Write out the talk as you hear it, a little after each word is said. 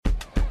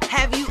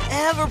Have you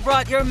ever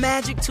brought your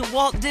magic to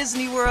Walt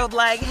Disney World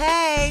like,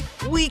 hey,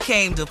 we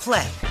came to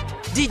play?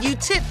 Did you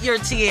tip your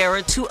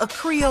tiara to a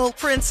Creole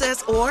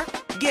princess or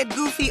get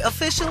goofy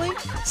officially?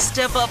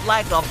 Step up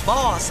like a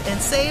boss and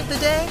save the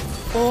day?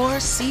 Or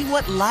see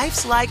what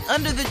life's like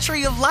under the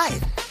tree of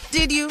life?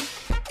 Did you?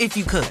 If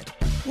you could.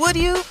 Would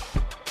you?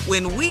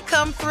 When we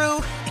come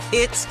through,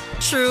 it's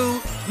true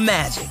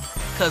magic.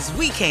 'Cause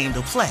we came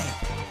to play.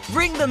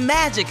 Bring the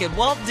magic at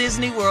Walt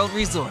Disney World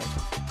Resort.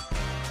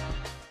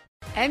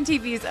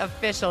 MTV's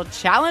official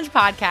Challenge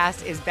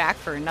podcast is back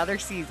for another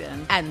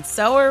season. And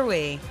so are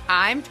we.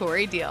 I'm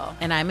Tori Deal.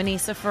 And I'm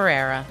Anissa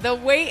Ferreira. The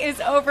wait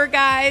is over,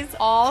 guys.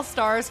 All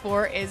Stars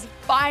 4 is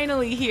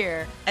finally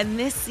here. And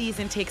this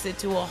season takes it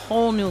to a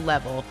whole new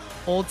level.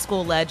 Old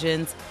school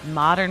legends,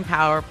 modern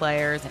power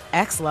players, and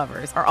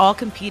ex-lovers are all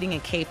competing in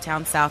Cape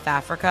Town, South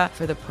Africa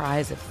for the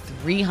prize of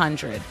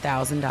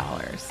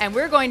 $300,000. And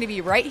we're going to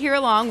be right here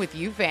along with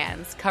you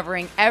fans,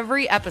 covering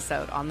every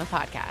episode on the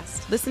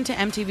podcast. Listen to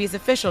MTV's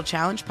official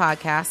Challenge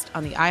podcast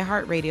on the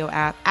iHeartRadio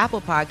app,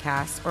 Apple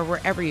Podcasts, or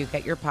wherever you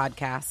get your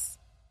podcasts.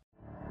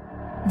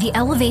 The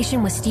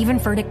Elevation with Stephen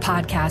Furtick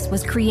podcast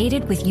was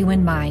created with you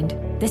in mind.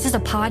 This is a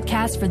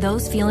podcast for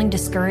those feeling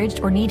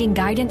discouraged or needing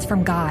guidance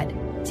from God.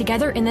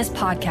 Together in this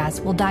podcast,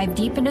 we'll dive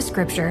deep into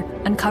Scripture,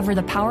 uncover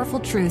the powerful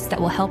truths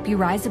that will help you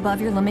rise above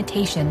your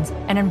limitations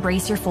and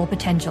embrace your full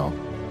potential.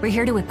 We're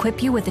here to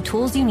equip you with the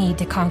tools you need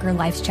to conquer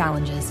life's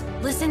challenges.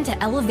 Listen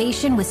to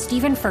Elevation with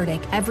Stephen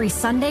Furtick every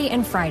Sunday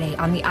and Friday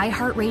on the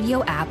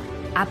iHeartRadio app,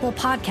 Apple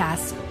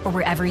Podcasts, or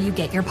wherever you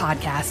get your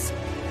podcasts.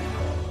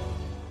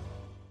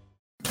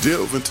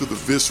 Delve into the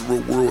visceral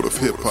world of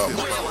hip-hop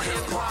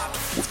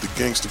with the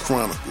Gangsta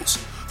Chronicles.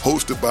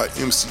 Hosted by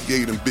MC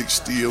Gate and Big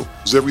Steel,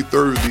 every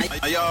Thursday, a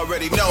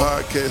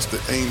podcast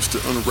that aims to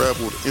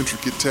unravel the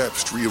intricate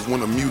tapestry of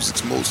one of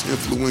music's most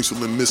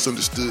influential and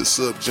misunderstood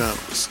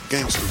subgenres,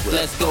 gangster rap.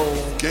 Let's go.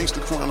 Gangsta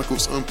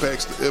Chronicles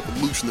unpacks the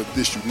evolution of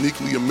this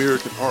uniquely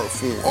American art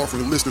form,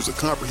 offering listeners a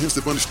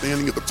comprehensive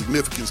understanding of the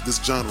significance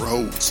this genre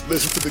holds.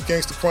 Listen to the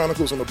Gangsta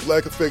Chronicles on the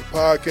Black Effect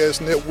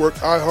Podcast Network,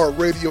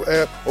 iHeartRadio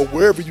app, or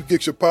wherever you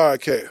get your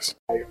podcasts.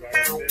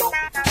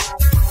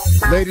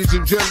 Ladies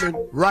and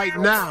gentlemen, right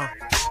now,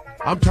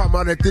 I'm talking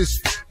about at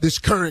this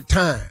current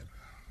time,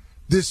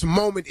 this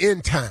moment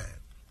in time.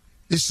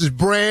 This is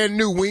brand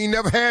new. We ain't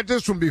never had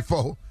this one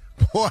before.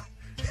 Boy,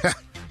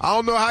 I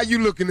don't know how you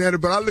looking at it,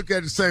 but I look at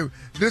it the same.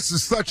 This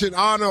is such an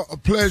honor, a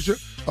pleasure,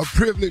 a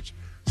privilege,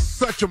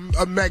 such a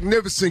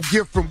magnificent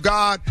gift from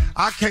God.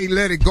 I can't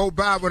let it go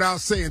by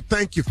without saying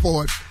thank you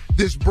for it.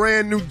 This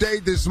brand new day,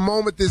 this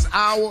moment, this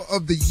hour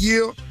of the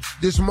year,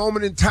 this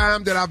moment in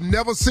time that I've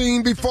never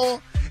seen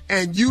before,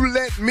 and you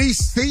let me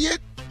see it.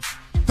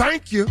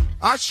 Thank you.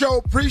 I sure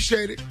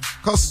appreciate it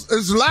because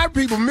there's a lot of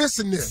people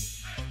missing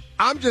this.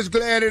 I'm just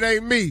glad it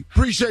ain't me.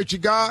 Appreciate you,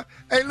 God.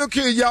 Hey, look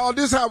here, y'all.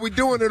 This is how we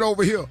doing it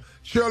over here.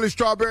 Shirley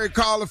Strawberry,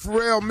 Carla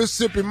Farrell,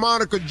 Mississippi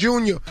Monica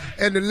Jr.,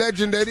 and the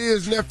legend that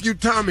is Nephew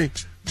Tommy.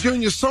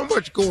 Junior, so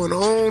much going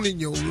on in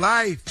your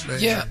life, man.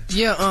 Yeah,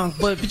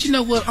 but you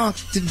know what,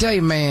 today,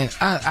 man,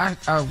 I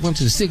went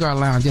to the cigar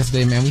lounge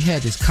yesterday, man. We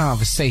had this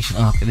conversation,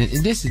 and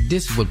this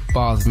is what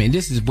bothers me. And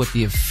this is what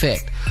the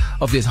effect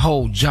of this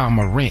whole John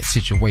Morant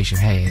situation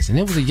has. And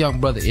there was a young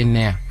brother in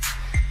there,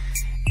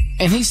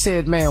 and he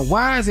said, man,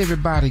 why is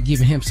everybody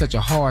giving him such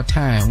a hard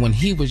time when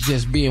he was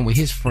just being with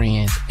his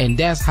friends, and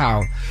that's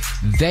how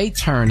they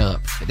turn up,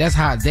 that's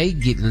how they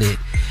get lit,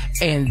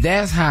 and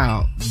that's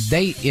how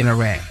they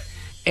interact.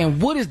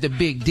 And what is the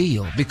big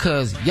deal?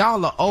 Because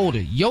y'all are older.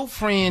 Your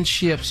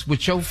friendships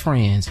with your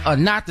friends are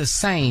not the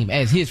same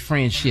as his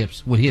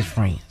friendships with his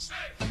friends.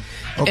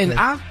 Okay. And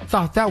I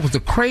thought that was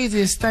the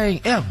craziest thing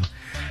ever.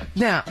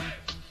 Now,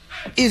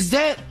 is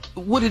that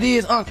what it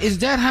is, Unc? Is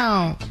that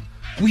how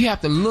we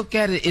have to look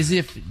at it, as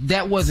if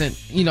that wasn't,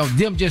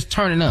 them just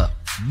turning up?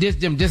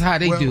 This how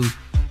they do.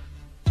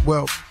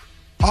 Well,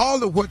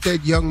 all of what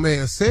that young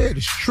man said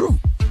is true.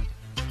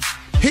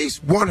 He's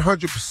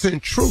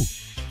 100% true.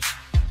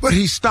 But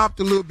he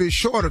stopped a little bit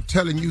short of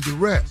telling you the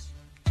rest.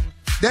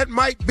 That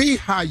might be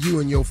how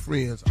you and your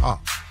friends are.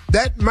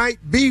 That might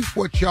be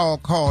what y'all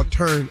call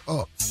turn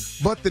up.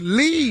 But the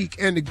league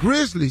and the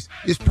Grizzlies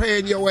is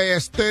paying your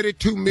ass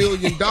 $32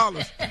 million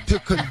to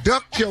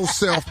conduct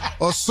yourself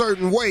a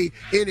certain way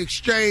in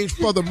exchange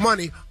for the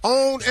money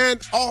on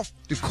and off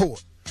the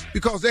court.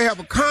 Because they have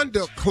a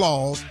conduct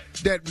clause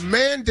that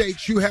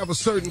mandates you have a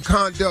certain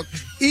conduct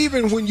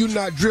even when you're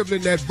not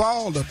dribbling that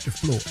ball up the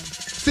floor.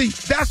 See,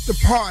 that's the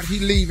part he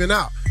leaving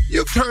out.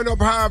 You turn up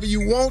however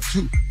you want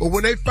to, but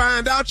when they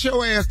find out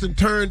your ass done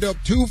turned up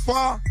too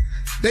far,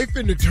 they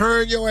finna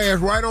turn your ass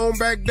right on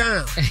back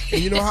down.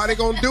 And you know how they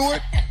gonna do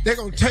it? They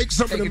gonna take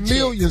some of the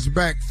millions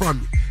back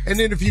from you. And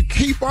then if you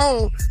keep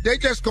on, they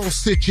just gonna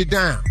sit you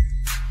down.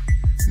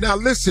 Now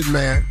listen,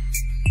 man,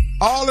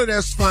 all of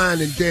that's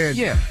fine and dandy.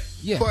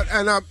 Yeah. But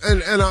and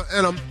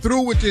I'm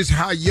through with this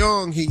how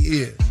young he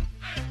is.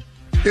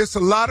 There's a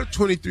lot of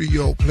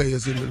 23-year-old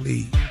players in the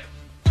league.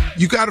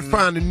 You got to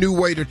find a new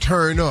way to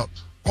turn up.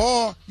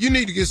 Or you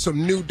need to get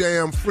some new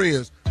damn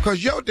friends,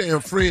 because your damn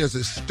friends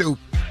are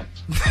stupid.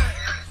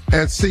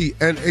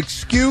 And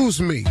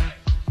excuse me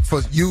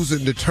for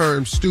using the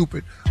term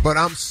stupid, but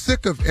I'm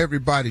sick of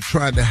everybody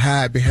trying to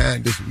hide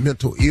behind this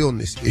mental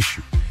illness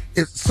issue.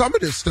 Some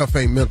of this stuff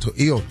ain't mental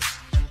illness.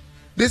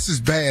 This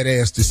is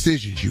badass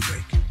decisions you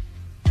make.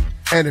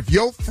 And if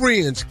your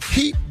friends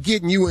keep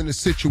getting you in a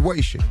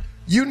situation,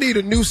 you need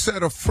a new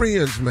set of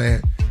friends,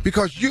 man.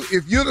 Because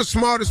if you're the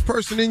smartest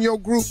person in your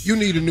group, you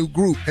need a new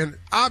group. And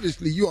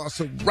obviously you are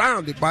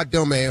surrounded by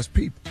dumbass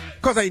people.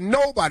 Because ain't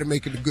nobody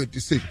making a good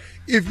decision.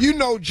 If you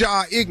know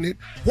Ja ignorant,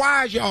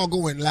 why is y'all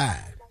going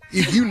live?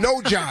 If you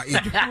know Ja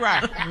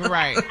ignorant.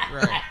 Right.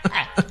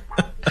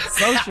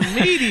 Social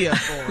media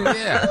for it.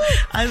 Yeah.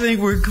 I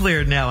think we're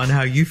clear now on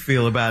how you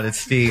feel about it,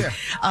 Steve.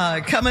 Yeah.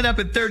 Coming up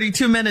at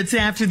 32 minutes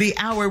after the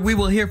hour, we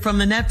will hear from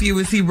the nephew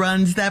as he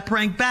runs that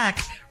prank back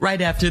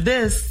right after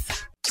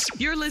this.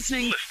 You're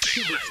listening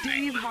to the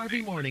Steve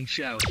Harvey Morning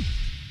Show.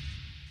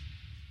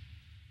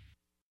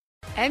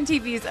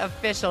 MTV's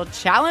official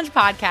Challenge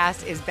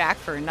podcast is back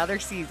for another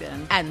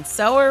season. And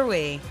so are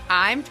we.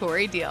 I'm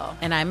Tori Deal.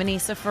 And I'm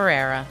Anissa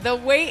Ferreira. The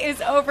wait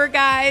is over,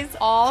 guys.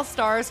 All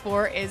Stars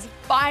 4 is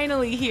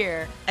finally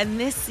here. And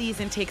this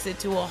season takes it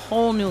to a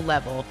whole new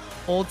level.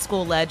 Old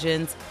school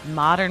legends,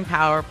 modern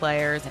power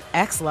players, and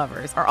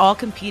ex-lovers are all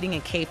competing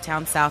in Cape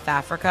Town, South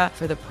Africa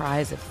for the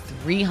prize of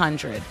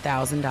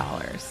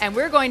 $300,000. And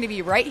we're going to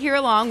be right here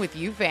along with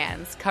you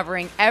fans,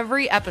 covering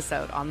every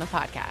episode on the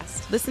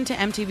podcast. Listen to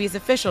MTV's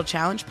official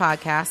Challenge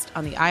podcast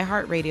on the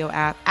iHeartRadio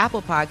app,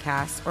 Apple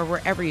Podcasts, or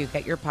wherever you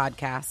get your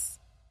podcasts.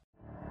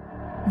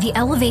 The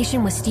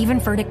Elevation with Stephen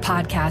Furtick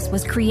podcast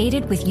was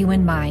created with you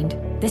in mind.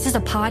 This is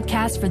a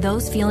podcast for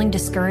those feeling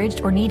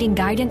discouraged or needing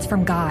guidance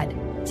from God.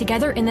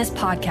 Together in this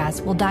podcast,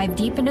 we'll dive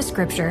deep into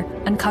Scripture,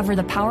 uncover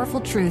the powerful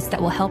truths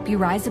that will help you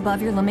rise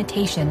above your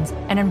limitations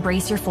and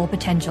embrace your full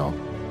potential.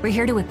 We're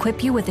here to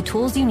equip you with the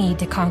tools you need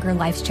to conquer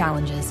life's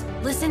challenges.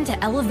 Listen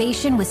to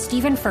Elevation with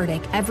Stephen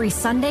Furtick every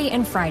Sunday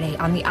and Friday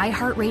on the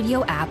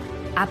iHeartRadio app,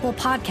 Apple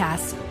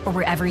Podcasts, or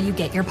wherever you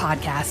get your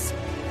podcasts.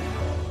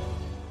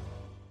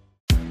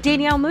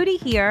 Danielle Moody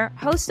here,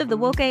 host of the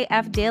Woke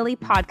AF Daily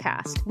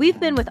podcast. We've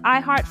been with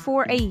iHeart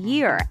for a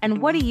year,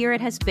 and what a year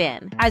it has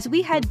been. As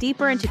we head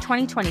deeper into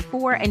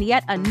 2024 and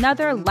yet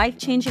another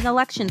life-changing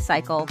election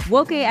cycle,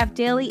 Woke AF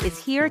Daily is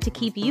here to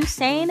keep you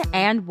sane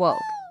and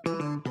woke.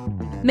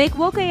 Make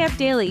Woke AF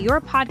Daily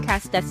your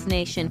podcast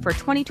destination for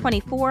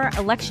 2024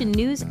 election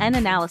news and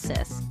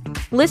analysis.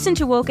 Listen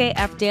to Woke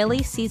AF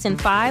Daily Season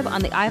 5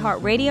 on the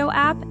iHeartRadio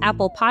app,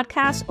 Apple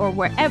Podcasts, or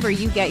wherever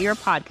you get your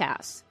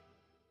podcasts.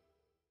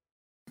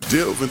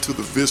 Delve into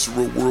the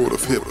visceral world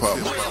of hip-hop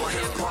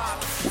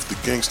with the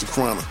Gangsta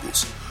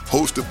Chronicles,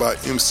 hosted by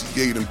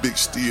MC8 and Big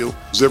Steel.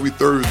 Every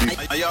Thursday,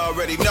 a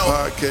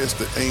podcast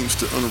that aims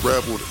to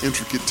unravel the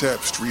intricate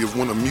tapestry of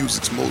one of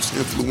music's most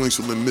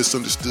influential and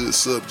misunderstood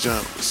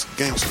subgenres,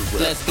 gangsta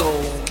rap. Let's go.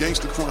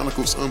 Gangsta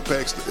Chronicles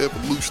unpacks the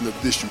evolution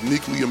of this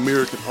uniquely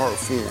American art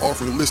form,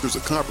 offering listeners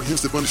a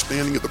comprehensive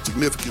understanding of the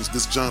significance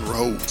this genre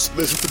holds.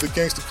 Listen to the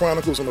Gangsta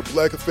Chronicles on the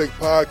Black Effect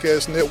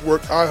Podcast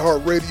Network,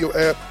 iHeartRadio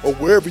app, or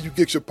wherever you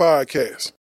get your podcasts.